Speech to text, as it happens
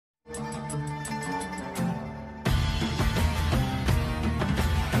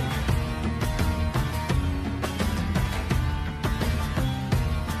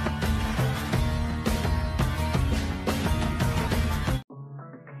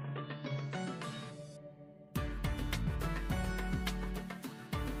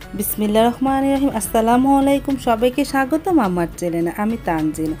বিসমিল্লাহির রহমানির রহিম। আসসালামু আলাইকুম, সবাইকে স্বাগতম আমার চ্যানেলে। আমি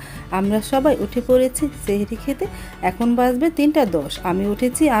তানজিলা। আমরা সবাই উঠে পড়েছি সেহরি খেতে। এখন বাজবে 3টা 10। আমি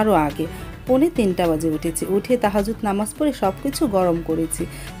উঠেছি আরও আগে, 2:45 বাজে উঠেছি। উঠে তাহাজ্জুদ নামাজ পড়ে সব কিছু গরম করেছি,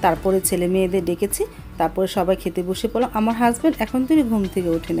 তারপরে ছেলে মেয়েদের ডেকেছি, তারপরে সবাই খেতে বসে পড়লাম। আমার হাজব্যান্ড এখন থেকে ঘুম থেকে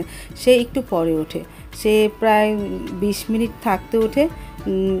ওঠে না, সে একটু পরে ওঠে। সে প্রায় 20 মিনিট থাকতে ওঠে,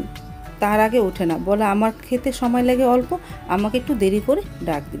 তার আগে ওঠে না। বলে আমার খেতে সময় লাগে অল্প, আমাকে একটু দেরি করে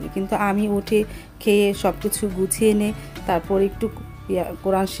ডাক দিবে। কিন্তু আমি উঠে খেয়ে সব কিছু গুছিয়ে নিয়ে তারপর একটু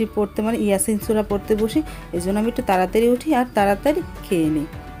কোরআন শরীফ পড়তে, মানে ইয়াসিন সূরা পড়তে বসি। এই জন্য আমি একটু তাড়াতাড়ি উঠি আর তাড়াতাড়ি খেয়ে নিই।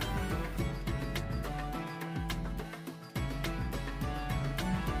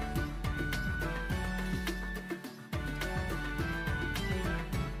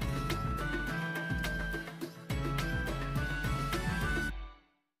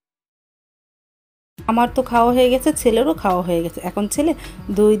 আমার তো খাওয়া হয়ে গেছে, ছেলেরও খাওয়া হয়ে গেছে। এখন ছেলে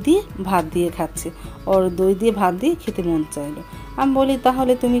দই দিয়ে ভাত দিয়ে খাচ্ছে, ওর দই দিয়ে ভাত দিয়ে খেতে মন চাইলো। আমি বলি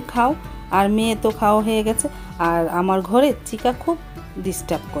তাহলে তুমি খাও। আর মেয়ে তো খাওয়া হয়ে গেছে। আর আমার ঘরে চিকা খুব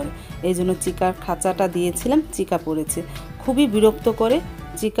ডিস্টার্ব করে, এই জন্য চিকার খাঁচাটা দিয়েছিলাম, চিকা পড়েছে, খুবই বিরক্ত করে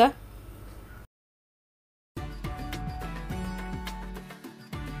চিকা।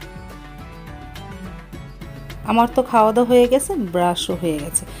 আমার তো খাওয়া দাওয়া হয়ে গেছে, ব্রাশও হয়ে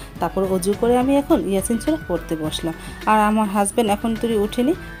গেছে। তারপর অজু করে আমি এখন ইয়াসিন সূরা পড়তে বসলাম। আর আমার হাজব্যান্ড এখন তুই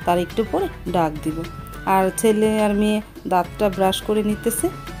উঠেনি, তার একটু পরে ডাক দিব। আর ছেলে আর মেয়ে দাঁতটা ব্রাশ করে নিতেছে।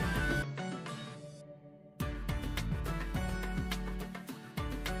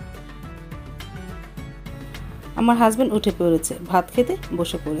 আমার হাজব্যান্ড উঠে পড়েছে, ভাত খেতে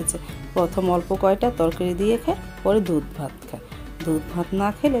বসে পড়েছে। প্রথম অল্প কয়টা তরকারি দিয়ে খায়, পরে দুধ ভাত খায়। দুধ ভাত না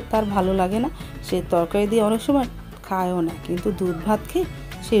খেলে তার ভালো লাগে না। সে তরকারি দিয়ে অনেক সময় খায়ও না, কিন্তু দুধ ভাত খেয়ে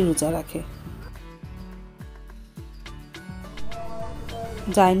সে রোজা রাখে।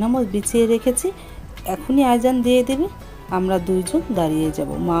 জায়নামাজ বিছিয়ে রেখেছি, এখনই আজান দিয়ে দেবে। আমরা দুইজন দাঁড়িয়ে যাব,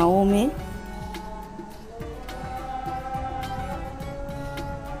 মা ও মেয়ে।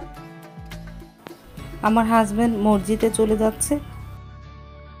 আমার হাজব্যান্ড মসজিদে চলে যাচ্ছে।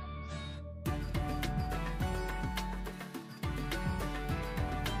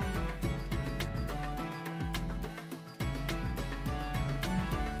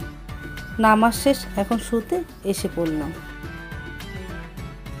 নামাজ শেষ, এখন শুতে এসে পড়লাম।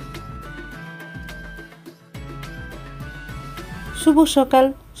 শুভ সকাল।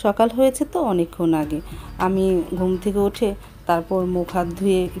 সকাল হয়েছে তো অনেকক্ষণ আগে। আমি ঘুম থেকে উঠে তারপর মুখ হাত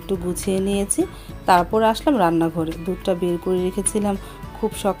ধুয়ে একটু গুছিয়ে নিয়েছি। তারপর আসলাম রান্নাঘরে, দুধটা বের করে রেখেছিলাম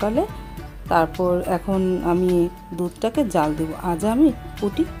খুব সকালে। তারপর এখন আমি দুধটাকে জাল দেব। আজ আমি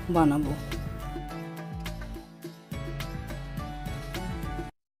পুটি বানাবো।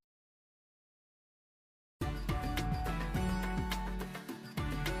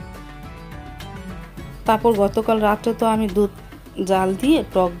 তারপর গতকাল রাত্রে তো আমি দুধ জাল দিয়ে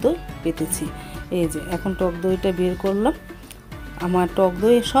টক দই পেতেছি। এই যে এখন টক দইটা বের করলাম। আমার টক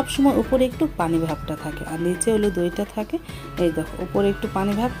দই সবসময় উপরে একটু পানি ভাবটা থাকে আর নিচে হলো দইটা থাকে। এই দেখো উপরে একটু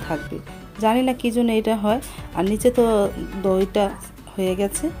পানি ভাব থাকবে, জানি না কী জন্য এটা হয়। আর নিচে তো দইটা হয়ে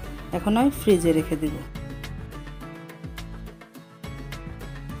গেছে, এখন আমি ফ্রিজে রেখে দেব।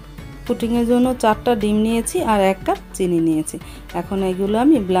 পুডিংয়ের জন্য 4টা ডিম নিয়েছি আর 1 কাপ চিনি নিয়েছি। এখন এগুলো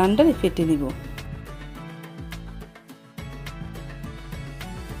আমি ব্লেন্ডারে ফেটে নিব।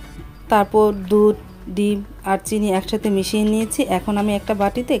 তারপর দুধ, ডিম আর চিনি একসাথে মিশিয়ে নিয়েছি। এখন আমি একটা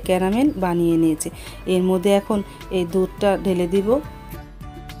বাটিতে ক্যারামেল বানিয়ে নিয়েছি, এর মধ্যে এখন এই দুধটা ঢেলে দিব।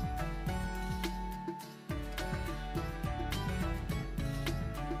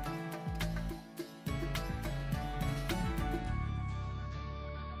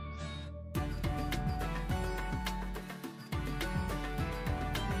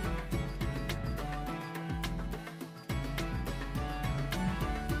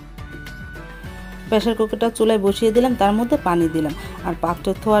 প্রেসার কুকারটা চুলায় বসিয়ে দিলাম, তার মধ্যে পানি দিলাম আর পাত্র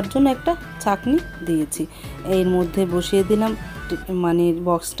ধোয়ার জন্য একটা ছাঁকনি দিয়েছি। এর মধ্যে বসিয়ে দিলাম মানে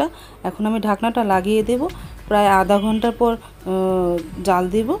বক্সটা। এখন আমি ঢাকনাটা লাগিয়ে দেব, প্রায় আধা ঘন্টা পর জাল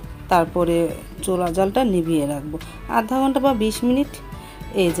দিব। তারপরে চুলা জালটা নিভিয়ে রাখবো আধা ঘন্টা বা 20 মিনিট।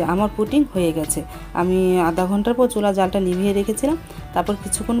 এই যে আমার পুডিং হয়ে গেছে। আমি আধা ঘন্টার পর চুলা জালটা নিভিয়ে রেখেছিলাম, তারপর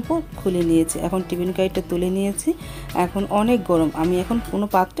কিছুক্ষণ পর খুলে নিয়েছি। এখন টিফিন কারিটা তুলে নিয়েছি। এখন অনেক গরম, আমি এখন কোনো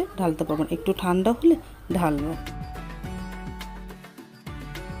পাত্রে ঢালতে পারবো না, একটু ঠান্ডা হলে ঢালবো।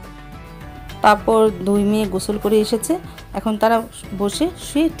 তারপর 2 মেয়ে গোসল করে এসেছে, এখন তারা বসে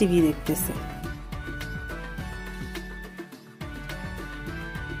শুয়ে টিভি দেখতেছে।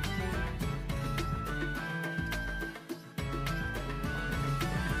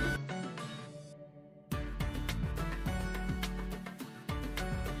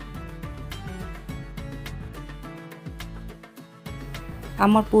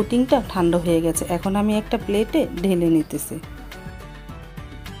 আমার পুডিংটা ঠান্ডা হয়ে গেছে, এখন আমি একটা প্লেটে ঢেলে নিতেছি।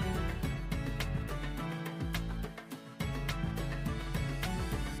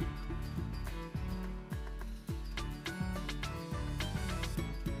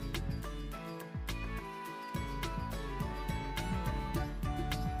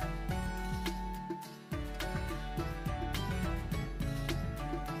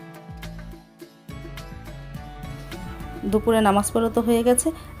 দুপুরে নামাজ পড়া তো হয়ে গেছে,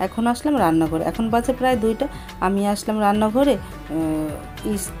 এখন আসলাম রান্নাঘরে। এখন বাজে প্রায় 2টা। আমি আসলাম রান্নাঘরে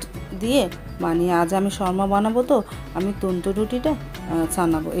ইস্ট দিয়ে, মানে আজ আমি শর্মা বানাবো, তো আমি তন্তু রুটিটা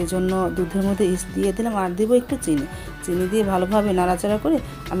ছানাবো, এই জন্য দুধের মধ্যে ইস্ট দিয়ে দিলাম আর দিব একটু চিনি। চিনি দিয়ে ভালোভাবে নাড়াচাড়া করে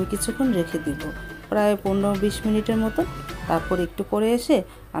আমি কিছুক্ষণ রেখে দিব, প্রায় 15-20 মিনিটের মতো। তারপর একটু পরে এসে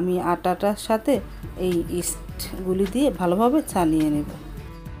আমি আটাটার সাথে এই ইস্টগুলি দিয়ে ভালোভাবে ছানিয়ে নেব।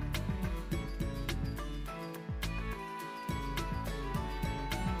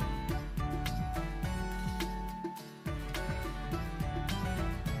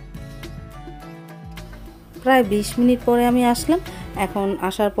 প্রায় 20 মিনিট পরে আমি আসলাম। এখন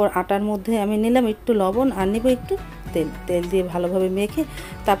আসার পর আটার মধ্যে আমি নিলাম একটু লবণ আর নেব একটু তেল। তেল দিয়ে ভালোভাবে মেখে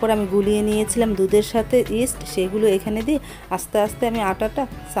তারপর আমি গুলিয়ে নিয়েছিলাম দুধের সাথে ইস্ট, সেগুলো এখানে দিয়ে আস্তে আস্তে আমি আটাটা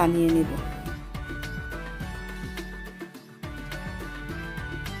সানিয়ে নেব।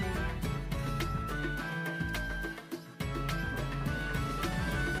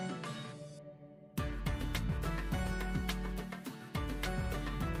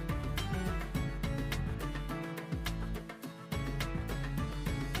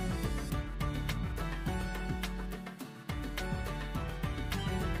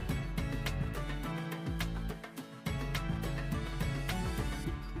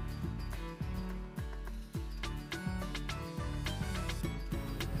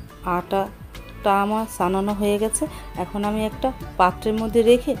 আটাটা আমার সানানো হয়ে গেছে, এখন আমি একটা পাত্রের মধ্যে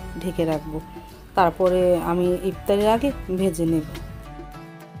রেখে ঢেকে রাখবো। তারপরে আমি ইফতারের আগে ভেজে নেব।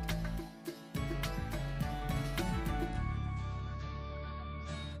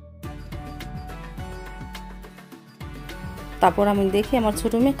 তারপর আমি দেখি আমার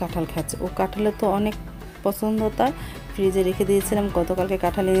ছোটো মেয়ে কাঁঠাল খাচ্ছে। ও কাঁঠালে তো অনেক পছন্দ তার, ফ্রিজে রেখে দিয়েছিলাম, গতকালকে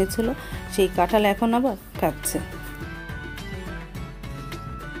কাঁঠাল এনেছিল, সেই কাঁঠাল এখন আবার খাচ্ছে।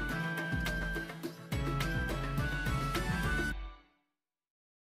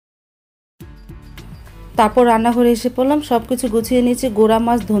 তারপর রান্নাঘরে এসে পড়লাম, সব কিছু গুছিয়ে নিয়েছি। গোড়া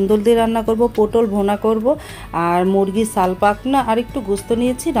মাছ ধুন্দুল দিয়ে রান্না করব, পটল ভুনা করব, আর মুরগি শাল পাকনা আর একটু গোস্ত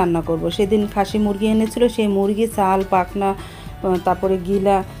নিয়েছি রান্না করব। সেদিন খাসি মুরগি এনেছিল, সেই মুরগি শাল পাকনা তারপরে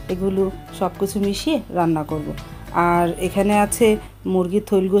গিলা, এগুলো সব কিছু মিশিয়ে রান্না করব। আর এখানে আছে মুরগির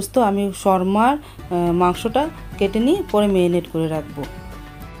থৈল গোস্ত, আমি শর্মার মাংসটা কেটে নিয়ে পরে ম্যারিনেট করে রাখবো।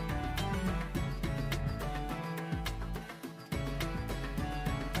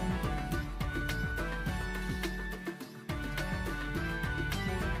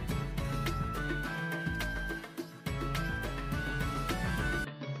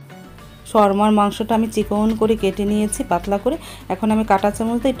 শর্মার মাংসটা আমি চিকন করে কেটে নিয়েছি পাতলা করে, এখন আমি কাঁটা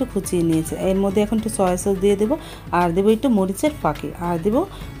চামচ দিয়ে একটু কুচিয়ে নিয়েছি। এর মধ্যে এখন একটু সয়া সস দিয়ে দেবো, আর দেবো একটু মরিচের ফাঁকি, আর দেবো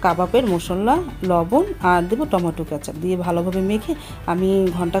কাবাবের মশলা, লবণ, আর দেবো টমেটো কেচাপ দিয়ে ভালোভাবে মেখে আমি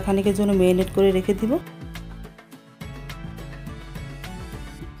ঘন্টা খানেকের জন্য ম্যারিনেট করে রেখে দিব।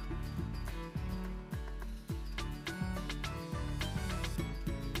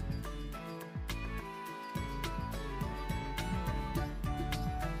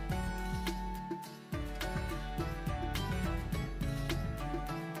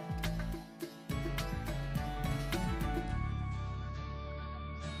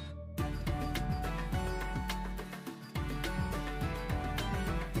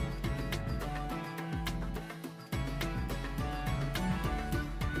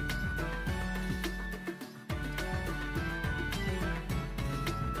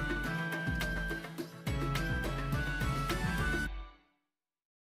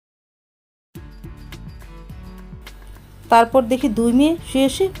 তারপর দেখি 2 মেয়ে শুয়ে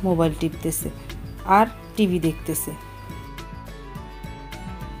শুয়ে মোবাইল টিপতেছে আর টিভি দেখতেছে।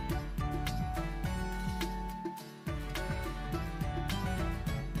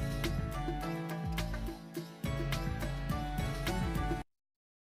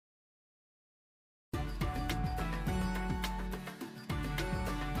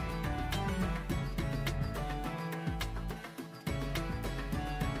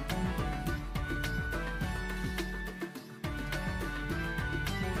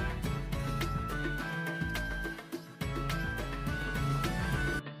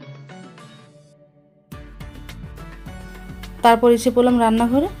 তারপর এসে পড়লাম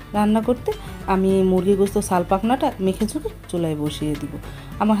রান্নাঘরে রান্না করতে। আমি মুরগি গোস্ত শাল পাকনাটা মেখে ঝুঁকে চুলায় বসিয়ে দিব।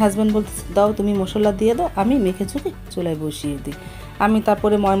 আমার হাজব্যান্ড বলতেছে দাও তুমি মশলা দিয়ে দাও, আমি মেখে ঝুঁকে চুলায় বসিয়ে দিই। আমি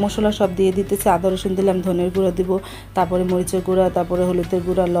তারপরে ময় মশলা সব দিয়ে দিতেছি। আদা রসুন দিলাম, ধনের গুঁড়া দিব, তারপরে মরিচের গুঁড়া, তারপরে হলুদের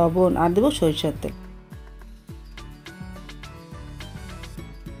গুঁড়া, লবণ আর দেবো সরিষার তেল।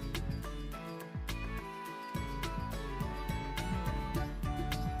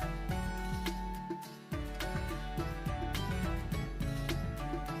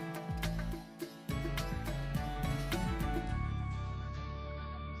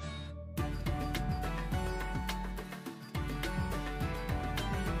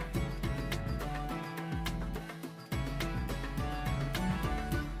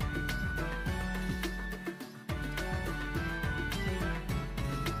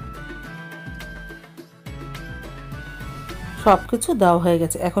 সব কিছু দেওয়া হয়ে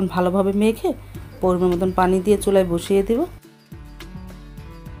গেছে, এখন ভালোভাবে মেখে পরিমাণ মতন পানি দিয়ে চুলায় বসিয়ে দিব।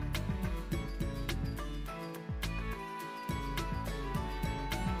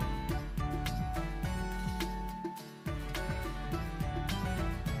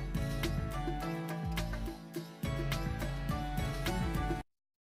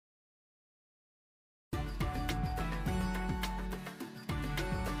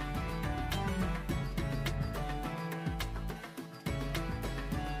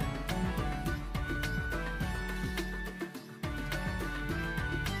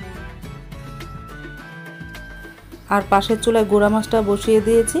 আর পাশের চুলায় গুঁড়া মাছটা বসিয়ে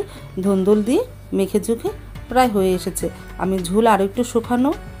দিয়েছি, ধুন্দুল দিয়ে মেখে ঝুঁকে প্রায় হয়ে এসেছে। আমি ঝোল আর একটু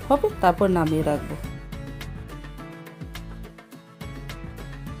শুকানো হবে, তারপর নামিয়ে রাখবো।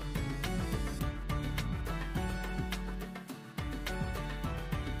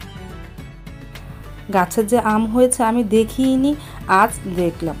 গাছের যে আম হয়েছে আমি দেখিনি, আজ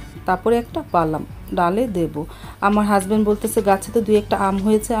দেখলাম, তারপরে একটা পারলাম ডালে দেব। আমার হাজব্যান্ড বলতেছে গাছে তো দুই একটা আম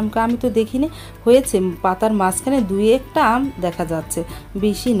হয়েছে। আমি তো দেখিনি, হয়েছে পাতার মাঝখানে দুই একটা আম দেখা যাচ্ছে,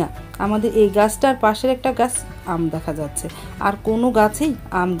 বেশি না। আমাদের এই গাছটার পাশের একটা গাছ আম দেখা যাচ্ছে, আর কোনো গাছেই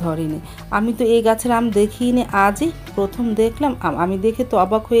আম ধরেনি। আমি তো এই গাছের আম দেখিনি, আজই প্রথম দেখলাম আম। আমি দেখে তো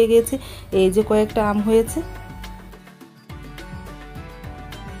অবাক হয়ে গেছি, এই যে কয়েকটা আম হয়েছে।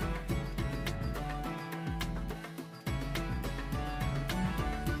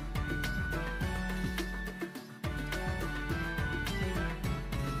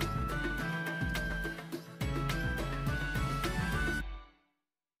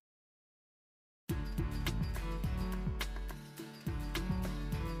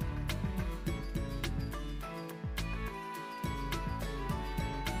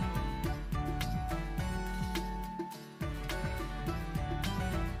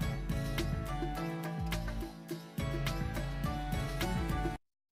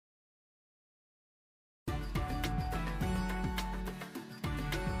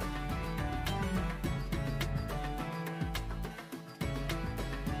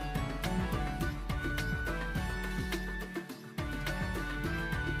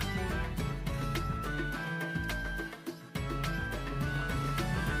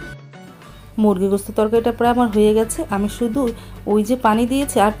 মুরগি গোস্ত তরকারিটা প্রায় আমার হয়ে গেছে। আমি শুধু ওই যে পানি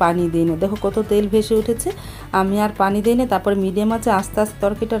দিয়েছি আর পানি দিই না, দেখো কত তেল ভেসে উঠেছে। আমি আর পানি দিই না, তারপর মিডিয়াম আঁচে আস্তে আস্তে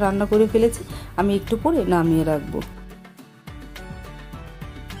তরকারিটা রান্না করে ফেলেছি। আমি একটু পরে নামিয়ে রাখবো।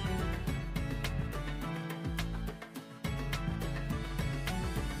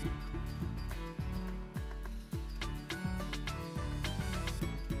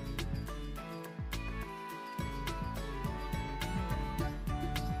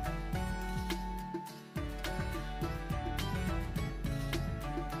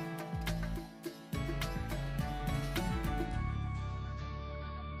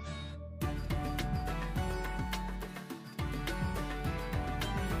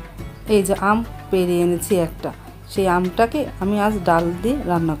 এই যে আম পেড়ে এনেছি একটা, সেই আমটাকে আমি আজ ডাল দিয়ে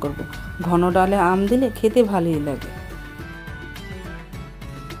রান্না করব। ঘন ডালে আম দিলে খেতে ভালোই লাগে।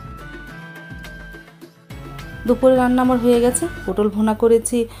 দুপুরে রান্না আমার হয়ে গেছে, পটল ভুনা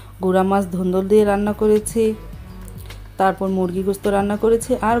করেছি, গুঁড়া মাছ ধুন্দুল দিয়ে রান্না করেছি, তারপর মুরগি গোস্ত রান্না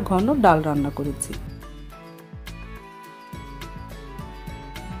করেছি, আর ঘন ডাল রান্না করেছি।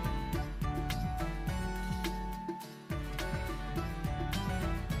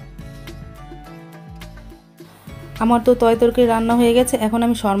 আমার তো তরকারি রান্না হয়ে গেছে। এখন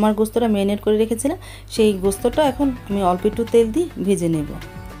আমি শর্মার গোস্তটা ম্যারিনেট করে রেখেছিলাম, সেই গোস্তটা এখন আমি অল্প একটু তেল দিয়ে ভেজে নেব।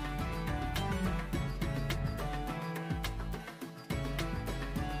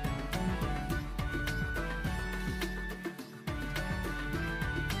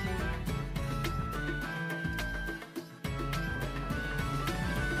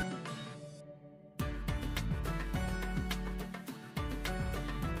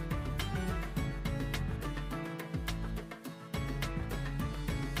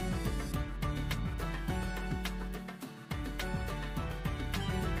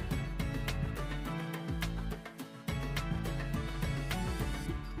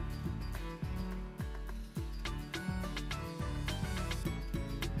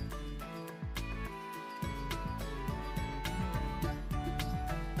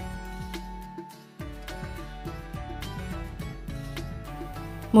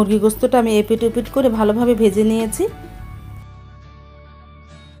 মুরগি গোস্তটা আমি এপিট ওপিট করে ভালোভাবে ভেজে নিয়েছি।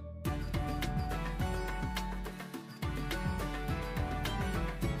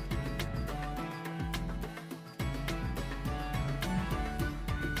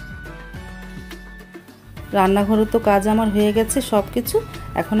 রান্নাঘরে তো কাজ আমার হয়ে গেছে সব কিছু।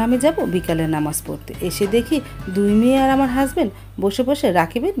 এখন আমি যাব বিকালে নামাজ পড়তে। এসে দেখি দুই মেয়ে আর আমার হাজব্যান্ড বসে বসে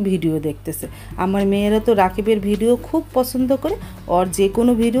রাকিবের ভিডিও দেখতেছে। আমার মেয়েরা তো রাকিবের ভিডিও খুব পছন্দ করে, ওর যে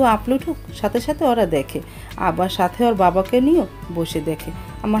কোনো ভিডিও আপলোড হোক সাথে সাথে ওরা দেখে, আবার সাথে ওর বাবাকে নিয়েও বসে দেখে।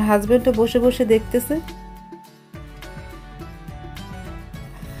 আমার হাজব্যান্ডও বসে বসে দেখতেছে।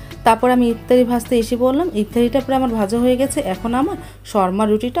 তারপর আমি ইফতারি ভাজতে এসে বললাম, ইফতারিটা প্রায় আমার ভাজা হয়ে গেছে, এখন আমার শর্মা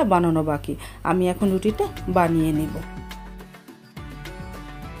রুটিটা বানানো বাকি। আমি এখন রুটিটা বানিয়ে নিব।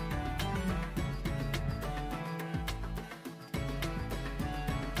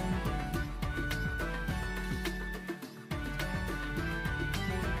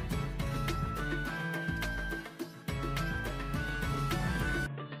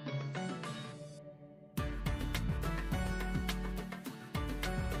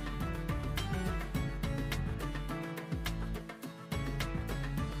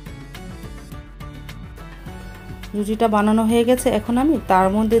 রুটিটা বানানো হয়ে গেছে, এখন আমি তার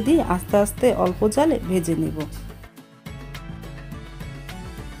মধ্যে দিয়ে আস্তে আস্তে অল্প জালে ভেজে নেব।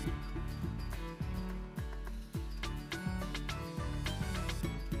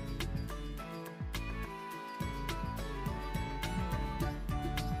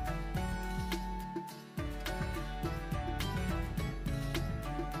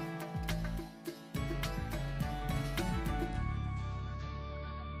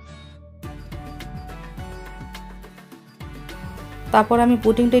 তারপর আমি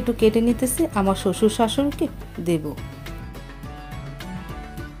পুডিংটা একটু কেটে নিতেছি, আমার শ্বশুর শাশুড়িকে দেব।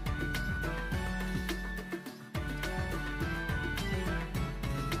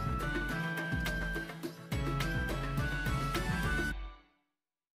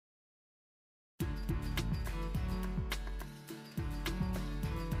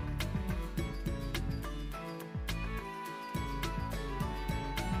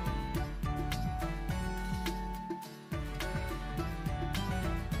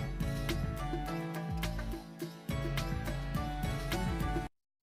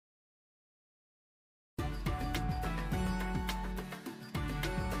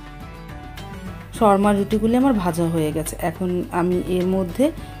 শর্মা রুটিগুলি আমার ভাজা হয়ে গেছে, এখন আমি এর মধ্যে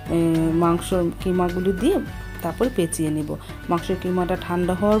মাংস কিমাগুলি দিয়ে তারপরে পেঁচিয়ে নেব। মাংসের কিমাটা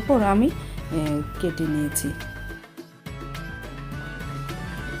ঠান্ডা হওয়ার পর আমি কেটে নিয়েছি।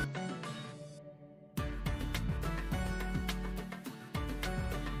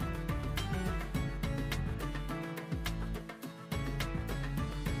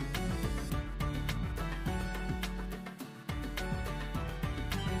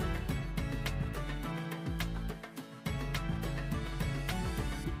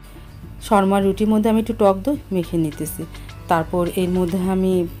 শর্মা রুটির মধ্যে আমি একটু টক দই মেখে নিতেছি। তারপর এর মধ্যে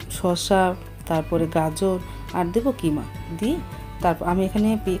আমি শসা, তারপরে গাজর আর দেবো কিমা দিয়ে, তারপর আমি এখানে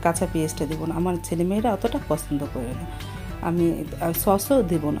কাঁচা পেঁয়াজটা দেবো না, আমার ছেলেমেয়েরা অতটা পছন্দ করে না। আমি সসও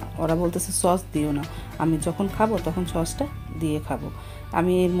দেবো না, ওরা বলতেছে সস দিও না, আমি যখন খাবো তখন সসটা দিয়ে খাবো।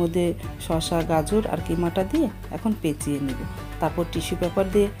 আমি এর মধ্যে শসা, গাজর আর কিমাটা দিয়ে এখন পেঁচিয়ে নেব। তারপর টিস্যু পেপার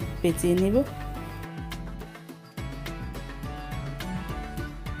দিয়ে পেঁচিয়ে নেব।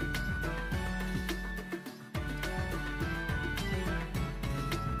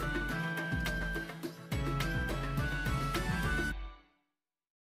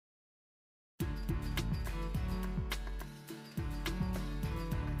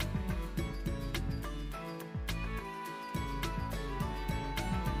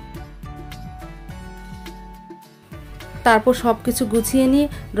 তারপর সব কিছু গুছিয়ে নিয়ে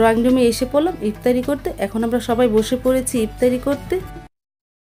ড্রয়িং রুমে এসে পড়লাম ইফতারি করতে। এখন আমরা সবাই বসে পড়েছি ইফতারি করতে।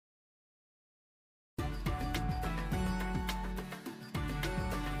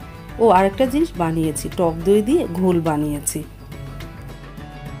 ও আরেকটা জিনিস বানিয়েছি, টক দই দিয়ে ঘোল বানিয়েছি।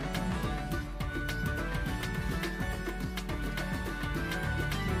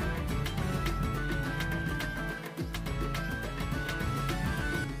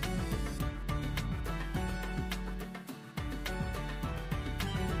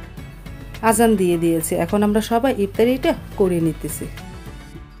 আজান দিয়ে দিয়েছে, এখন আমরা সবাই ইফতারিটা করে নিতেছি।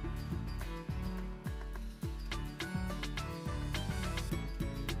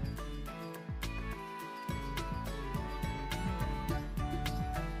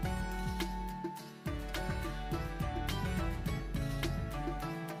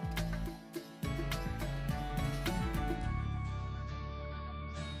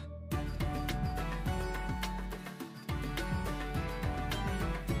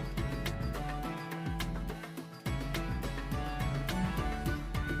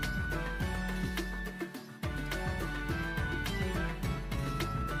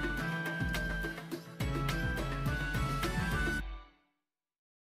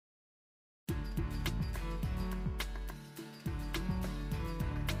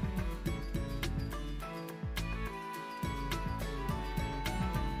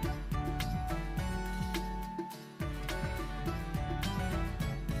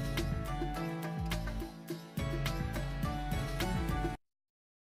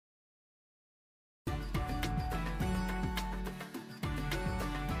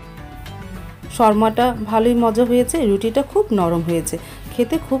 শর্মাটা ভালোই মজা হয়েছে, রুটিটা খুব নরম হয়েছে,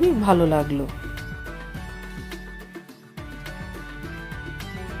 খেতে খুবই ভালো লাগলো।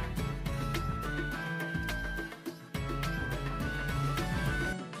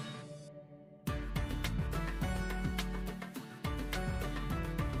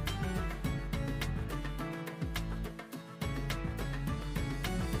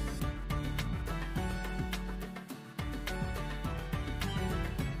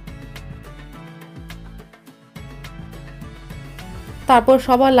 তারপর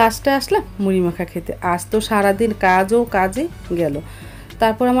সবার লাস্টে আসলাম মুড়ি মাখা খেতে। আজ তো সারাদিন কাজে গেল।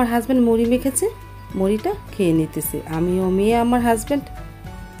 তারপর আমার হাজব্যান্ড মুড়ি মেখেছে, মুড়িটা খেয়ে নিতেছে, আমিও, মেয়ে, আমার হাজব্যান্ড।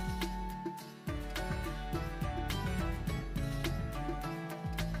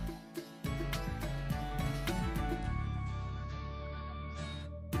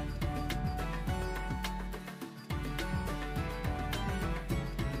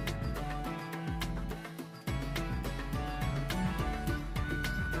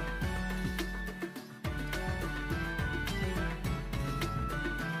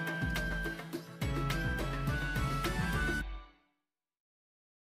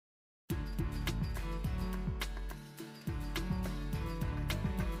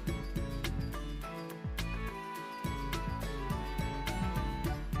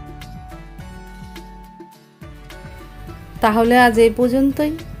 তাহলে আজ এই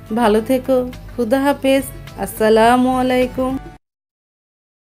পর্যন্তই। ভালো থেকো। খুদা হাফেজ। আসসালামু আলাইকুম।